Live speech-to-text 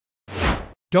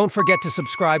Don't forget to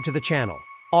subscribe to the channel,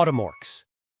 Automorks.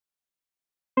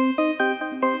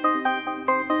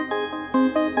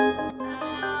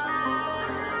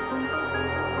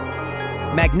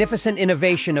 Magnificent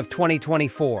innovation of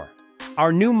 2024.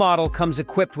 Our new model comes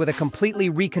equipped with a completely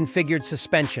reconfigured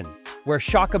suspension, where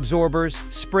shock absorbers,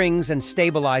 springs, and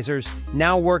stabilizers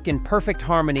now work in perfect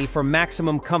harmony for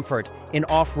maximum comfort in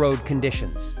off-road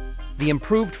conditions. The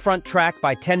improved front track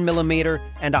by 10mm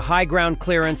and a high ground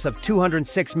clearance of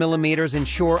 206mm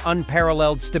ensure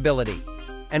unparalleled stability.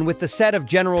 And with the set of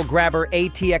General Grabber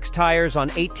ATX tires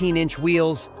on 18-inch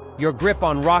wheels, your grip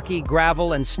on rocky,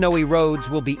 gravel, and snowy roads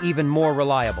will be even more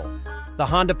reliable. The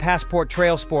Honda Passport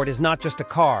TrailSport is not just a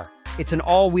car, it's an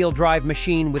all-wheel drive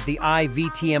machine with the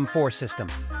iVTM4 system.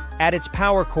 At its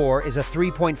power core is a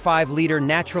 3.5-liter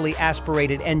naturally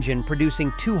aspirated engine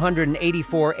producing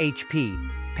 284 HP,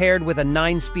 paired with a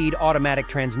 9-speed automatic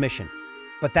transmission.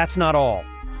 But that's not all.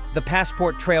 The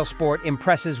Passport TrailSport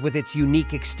impresses with its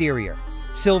unique exterior.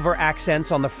 Silver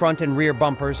accents on the front and rear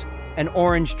bumpers, an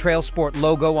orange TrailSport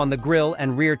logo on the grille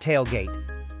and rear tailgate.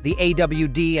 The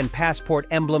AWD and Passport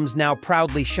emblems now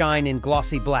proudly shine in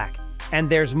glossy black. And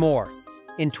there's more.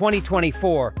 In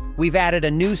 2024, we've added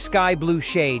a new sky blue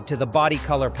shade to the body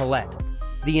color palette.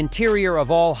 The interior of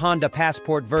all Honda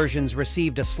Passport versions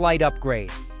received a slight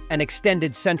upgrade, an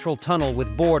extended central tunnel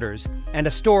with borders, and a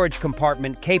storage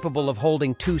compartment capable of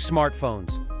holding 2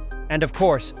 smartphones. And of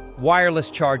course,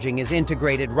 wireless charging is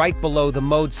integrated right below the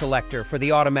mode selector for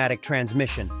the automatic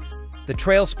transmission. The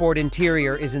TrailSport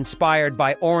interior is inspired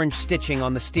by orange stitching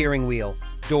on the steering wheel,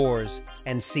 doors,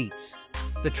 and seats.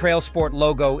 The TrailSport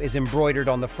logo is embroidered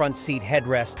on the front seat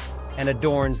headrests and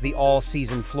adorns the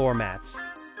all-season floor mats.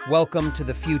 Welcome to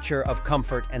the future of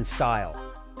comfort and style.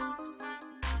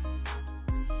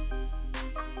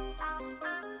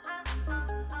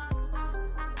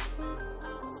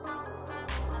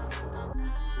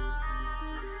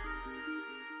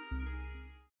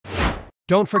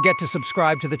 Don't forget to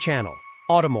subscribe to the channel,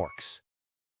 Automorks.